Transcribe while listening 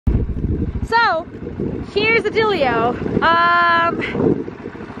So, here's the dealio.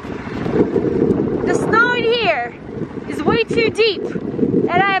 The snow in here is way too deep, and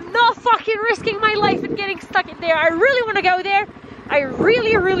I am not fucking risking my life in getting stuck in there. I really want to go there. I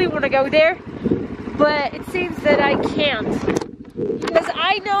really want to go there, but it seems that I can't. Because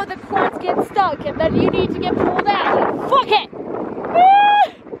I know the quads get stuck, and then you need to get pulled out. Fuck it!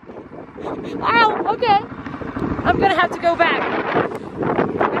 Ow, okay. I'm gonna have to go back.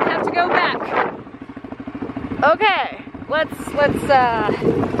 Okay, let's go back.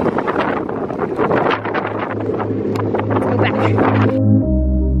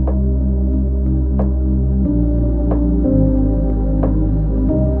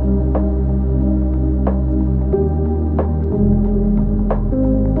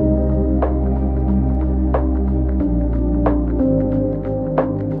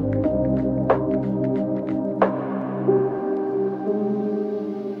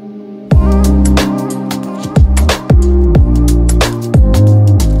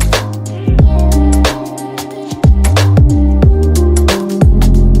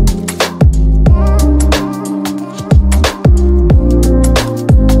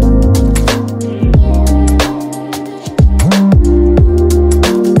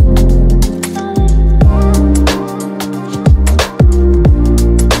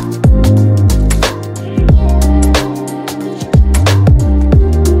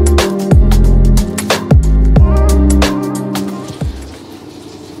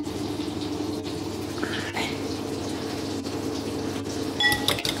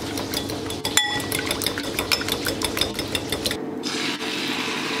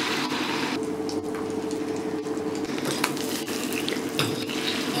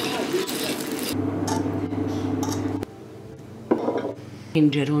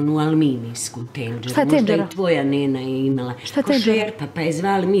 Tenđeru alumínijsku tenđeru. Šta je tenđera? Možda i tvoja nena je imala. Šta je tenđera? Košerpa, pa je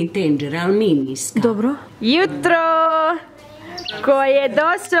zvala mi tenđera alumínijska. Dobro. Jutro! Ko je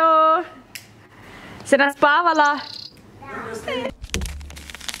došao? Se naspavala?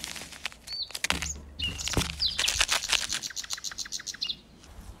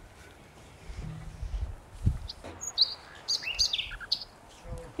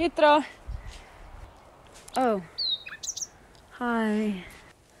 Jutro! Oh. Hi.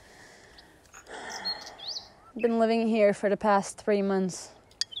 I've been living here for the past 3 months.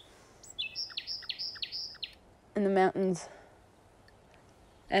 In the mountains.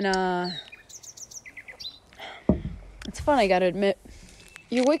 And it's fun, I gotta admit.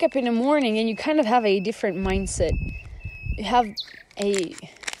 You wake up in the morning and you kind of have a different mindset. You have a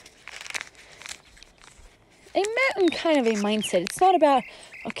mountain kind of a mindset. It's not about,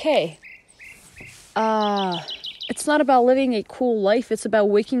 okay, it's not about living a cool life. It's about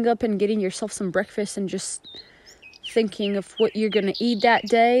waking up and getting yourself some breakfast and just thinking of what you're gonna eat that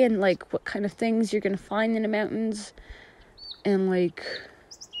day and like what kind of things you're gonna find in the mountains, and like,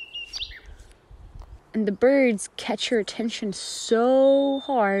 and the birds catch your attention so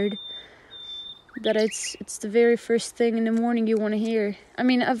hard that it's the very first thing in the morning you want to hear. I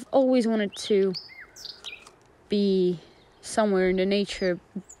mean, I've always wanted to be somewhere in the nature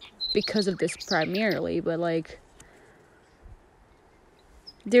because of this primarily, but like,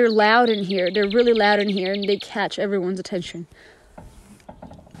 they're loud in here. They're really loud in here, and they catch everyone's attention.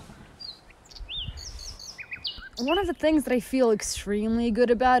 One of the things that I feel extremely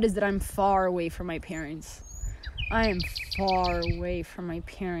good about is that I'm far away from my parents. I am far away from my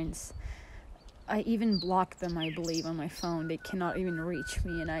parents. I even block them, I believe, on my phone. They cannot even reach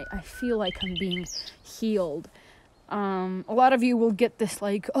me, and I feel like I'm being healed. A lot of you will get this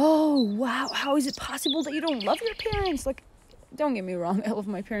like, oh, wow, how is it possible that you don't love your parents? Like, don't get me wrong, I love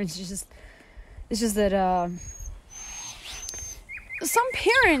my parents. It's just that some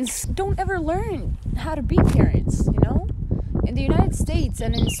parents don't ever learn how to be parents, you know? In the United States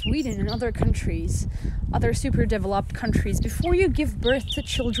and in Sweden and other countries, other super developed countries, before you give birth to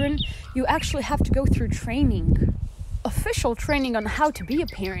children, you actually have to go through training, official training on how to be a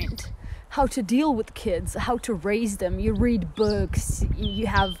parent, how to deal with kids, how to raise them. You read books, you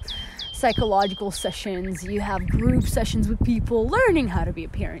have psychological sessions, you have group sessions with people learning how to be a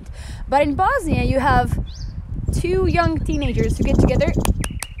parent. But in Bosnia, you have 2 young teenagers who get together,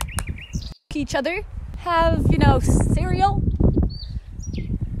 each other, have, you know, cereal.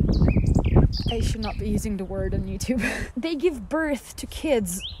 I should not be using the word on YouTube. They give birth to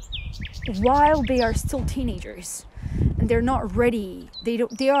kids while they are still teenagers, and they're not ready.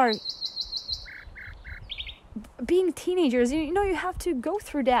 They are being teenagers, you know, you have to go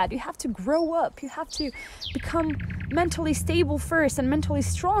through that. You have to grow up. You have to become mentally stable first and mentally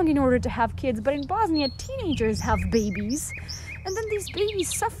strong in order to have kids. But in Bosnia, teenagers have babies And then these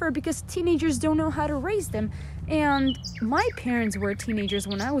babies suffer because teenagers don't know how to raise them. And my parents were teenagers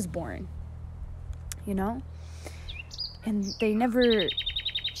when I was born, you know? And they never,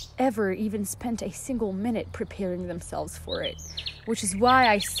 ever even spent a single minute preparing themselves for it, which is why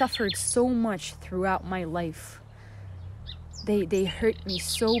I suffered so much throughout my life. They hurt me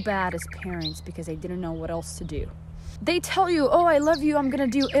so bad as parents because I didn't know what else to do. They tell you, oh, I love you, I'm gonna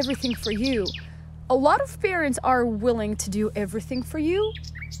do everything for you. A lot of parents are willing to do everything for you,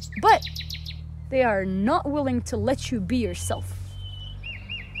 but they are not willing to let you be yourself.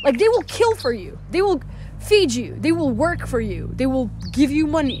 Like, they will kill for you. They will feed you. They will work for you. They will give you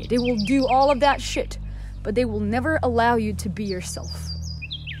money. They will do all of that shit, but they will never allow you to be yourself.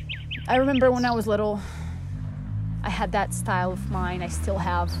 I remember when I was little, I had that style of mine. I still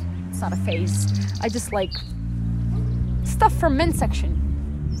have. It's not a phase. I just like stuff from men's section.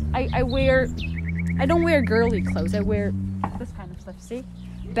 I don't wear girly clothes. I wear this kind of stuff, see?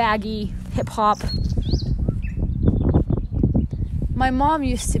 Baggy, hip hop. My mom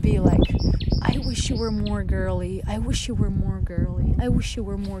used to be like, I wish you were more girly. I wish you were more girly. I wish you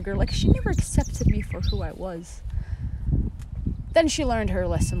were more girly. Like, she never accepted me for who I was. Then she learned her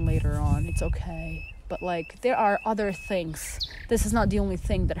lesson later on. It's okay. But like, there are other things. This is not the only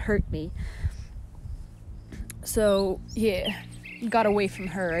thing that hurt me. So, yeah, got away from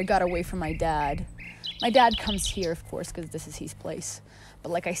her. I got away from my dad. My dad comes here, of course, because this is his place.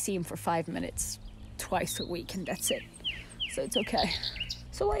 But like, I see him for 5 minutes twice a week, and that's it. So it's okay.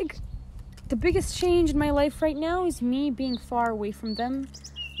 So like, the biggest change in my life right now is me being far away from them,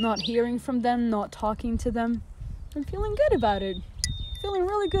 not hearing from them, not talking to them. I'm feeling good about it. Feeling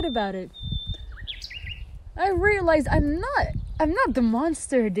really good about it. I realized I'm not the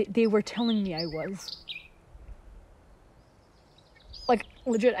monster they were telling me I was. Like,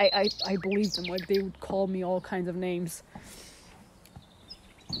 legit, I believed them. Like, they would call me all kinds of names.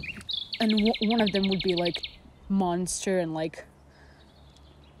 And one of them would be like monster and like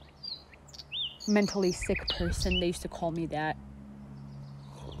mentally sick person. They used to call me that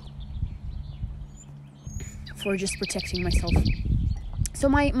for just protecting myself. So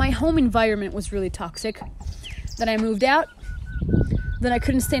my home environment was really toxic. Then I moved out. Then I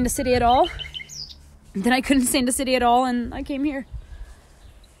couldn't stay in the city at all. Then I couldn't stay in the city at all, and I came here.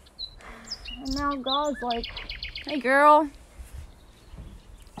 And now God's like, hey girl,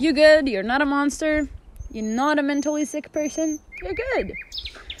 you good? You're not a monster. You're not a mentally sick person. You're good.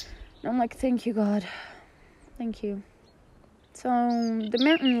 And I'm like, thank you, God. Thank you. So the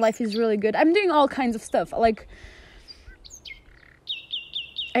mountain life is really good. I'm doing all kinds of stuff. Like,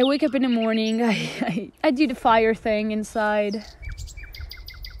 I wake up in the morning. I do the fire thing inside.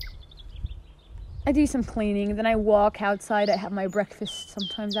 I do some cleaning. Then I walk outside. I have my breakfast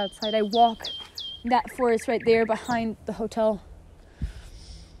sometimes outside. I walk that forest right there behind the hotel.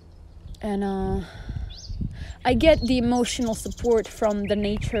 And I get the emotional support from the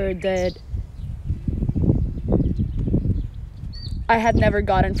nature that I had never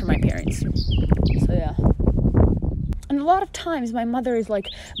gotten from my parents. So yeah. And a lot of times my mother is like,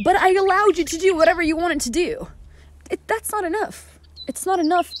 but I allowed you to do whatever you wanted to do. That's not enough. It's not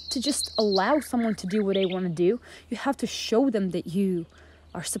enough to just allow someone to do what they want to do. You have to show them that you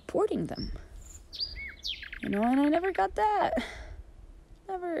are supporting them. You know, and I never got that.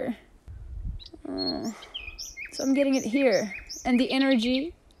 Never. So I'm getting it here. And the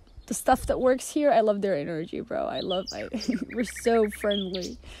energy, the stuff that works here, I love their energy, bro. We're so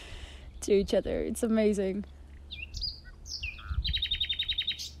friendly to each other. It's amazing.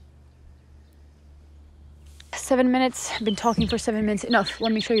 Seven minutes. I've been talking for 7 minutes. Enough.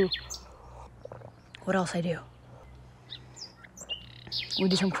 Let me show you what else I do. We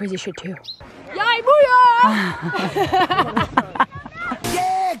do some crazy shit too. Yay, booyah!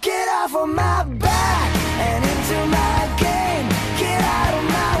 Yeah, get off of my back and into my game. Get out of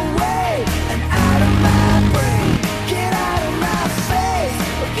my way and out of my brain. Get out of my face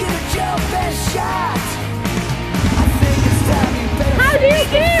or get your best shot. I think it's time you better. How do you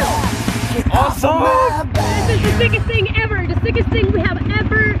do? Get off of my back. This is the sickest thing ever. The sickest thing we have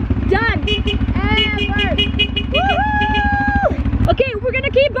ever done. Ever. Woohoo! Okay, we're gonna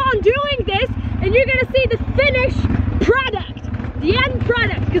keep on doing this, and you're gonna see the finished product, the end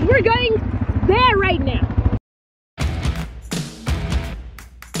product, because we're going there right now.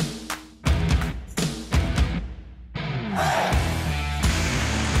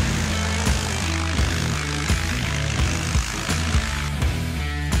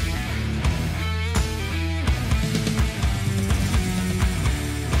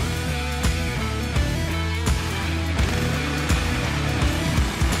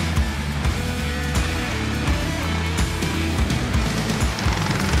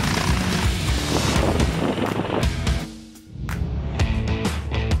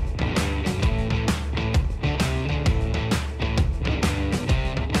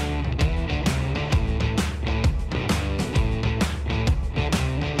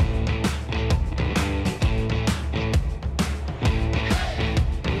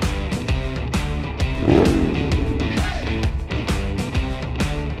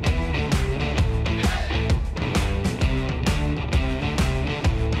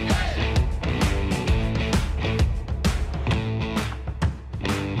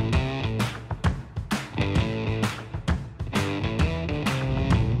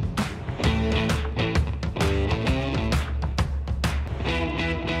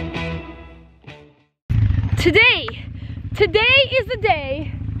 Today is the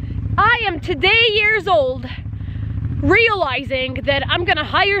day I am years old, realizing that I'm gonna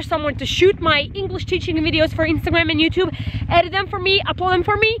hire someone to shoot my English teaching videos for Instagram and YouTube, edit them for me, upload them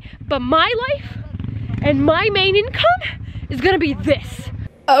for me, but my life and my main income is gonna be this.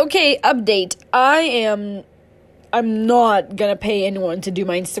 Okay, update. I'm not gonna pay anyone to do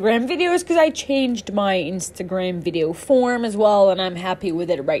my Instagram videos because I changed my Instagram video form as well, and I'm happy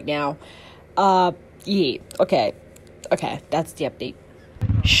with it right now. Yeah, okay, that's the update.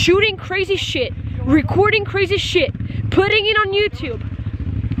 Shooting crazy shit, recording crazy shit, putting it on YouTube,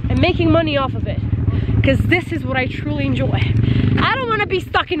 and making money off of it. Because this is what I truly enjoy. I don't want to be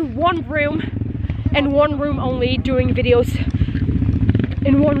stuck in one room, and one room only, doing videos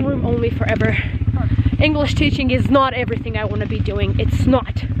in one room only forever. English teaching is not everything I want to be doing. It's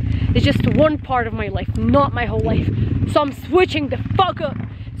not. It's just one part of my life, not my whole life. So I'm switching the fuck up.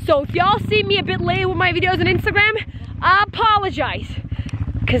 So if y'all see me a bit late with my videos on Instagram, I apologize.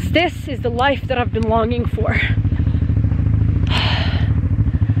 Because this is the life that I've been longing for.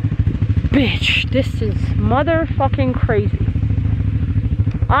 Bitch, this is motherfucking crazy.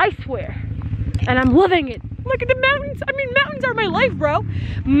 I swear. And I'm loving it. Look at the mountains. I mean, mountains are my life, bro.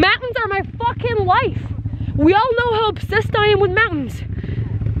 Mountains are my fucking life. We all know how obsessed I am with mountains.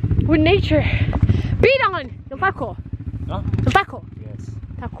 With nature. Bidan! Yung taco. Huh? Yung taco. Yes.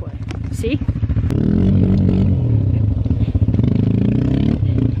 Taco. See?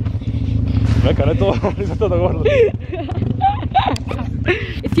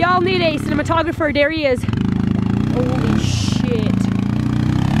 If y'all need a cinematographer, there he is. Holy shit.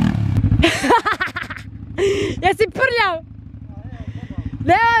 Yes, he put it out.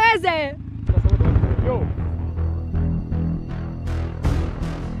 There is it.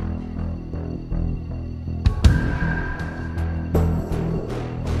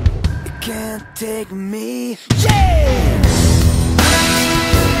 Can't take me, yeah!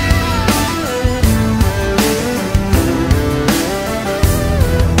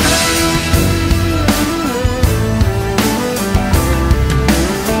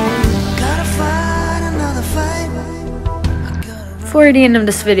 For the end of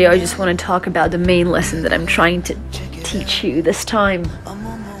this video, I just want to talk about the main lesson that I'm trying to teach you this time.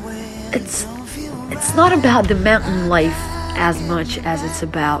 It's not about the mountain life as much as it's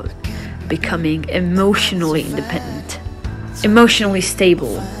about becoming emotionally independent, emotionally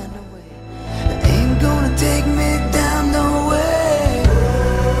stable. Ain't gonna take me down no way.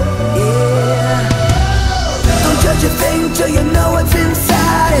 Yeah. Don't judge a thing till you know what's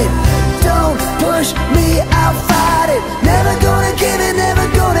inside it. Don't push me, I'll fight it. Never gonna give it, never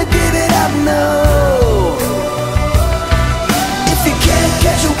gonna give it up, no. If you can't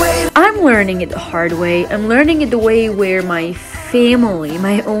catch a wave, I'm learning it the hard way. I'm learning it the way where my family,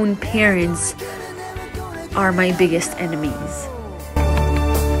 my own parents, are my biggest enemies.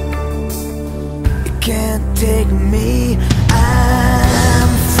 you can't take me, I'm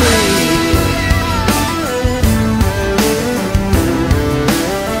free.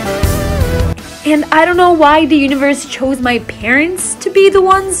 And I don't know why the universe chose my parents to be the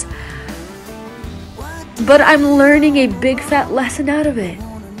ones, but I'm learning a big fat lesson out of it.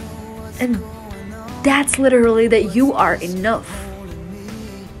 And that's literally that you are enough.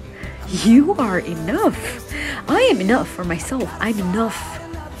 You are enough. I am enough for myself. I'm enough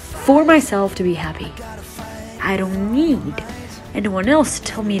for myself to be happy. I don't need anyone else to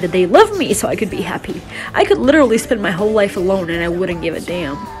tell me that they love me so I could be happy. I could literally spend my whole life alone and I wouldn't give a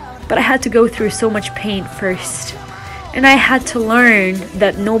damn. But I had to go through so much pain first. And I had to learn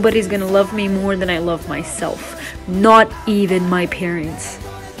that nobody's gonna love me more than I love myself. Not even my parents.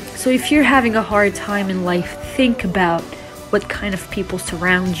 So if you're having a hard time in life, think about what kind of people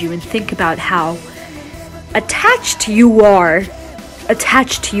surround you and think about how attached you are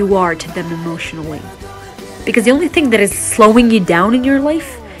to them emotionally. Because the only thing that is slowing you down in your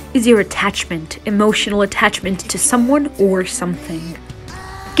life is your attachment, emotional attachment to someone or something.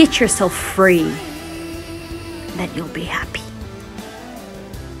 Get yourself free, then you'll be happy.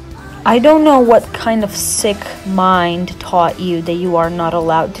 I don't know what kind of sick mind taught you that you are not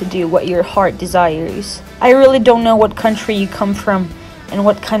allowed to do what your heart desires. I really don't know what country you come from and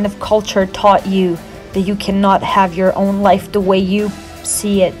what kind of culture taught you that you cannot have your own life the way you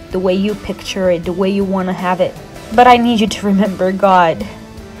see it, the way you picture it, the way you want to have it. But I need you to remember God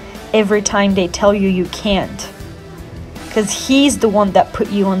every time they tell you you can't. Because He's the one that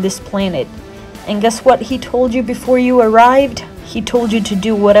put you on this planet. And guess what He told you before you arrived? He told you to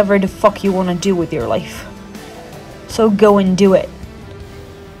do whatever the fuck you want to do with your life. So go and do it.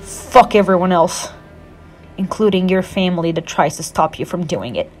 Fuck everyone else, including your family that tries to stop you from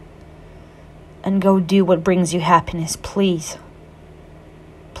doing it. and go do what brings you happiness, please.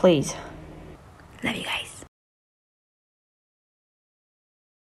 Please. Love you guys.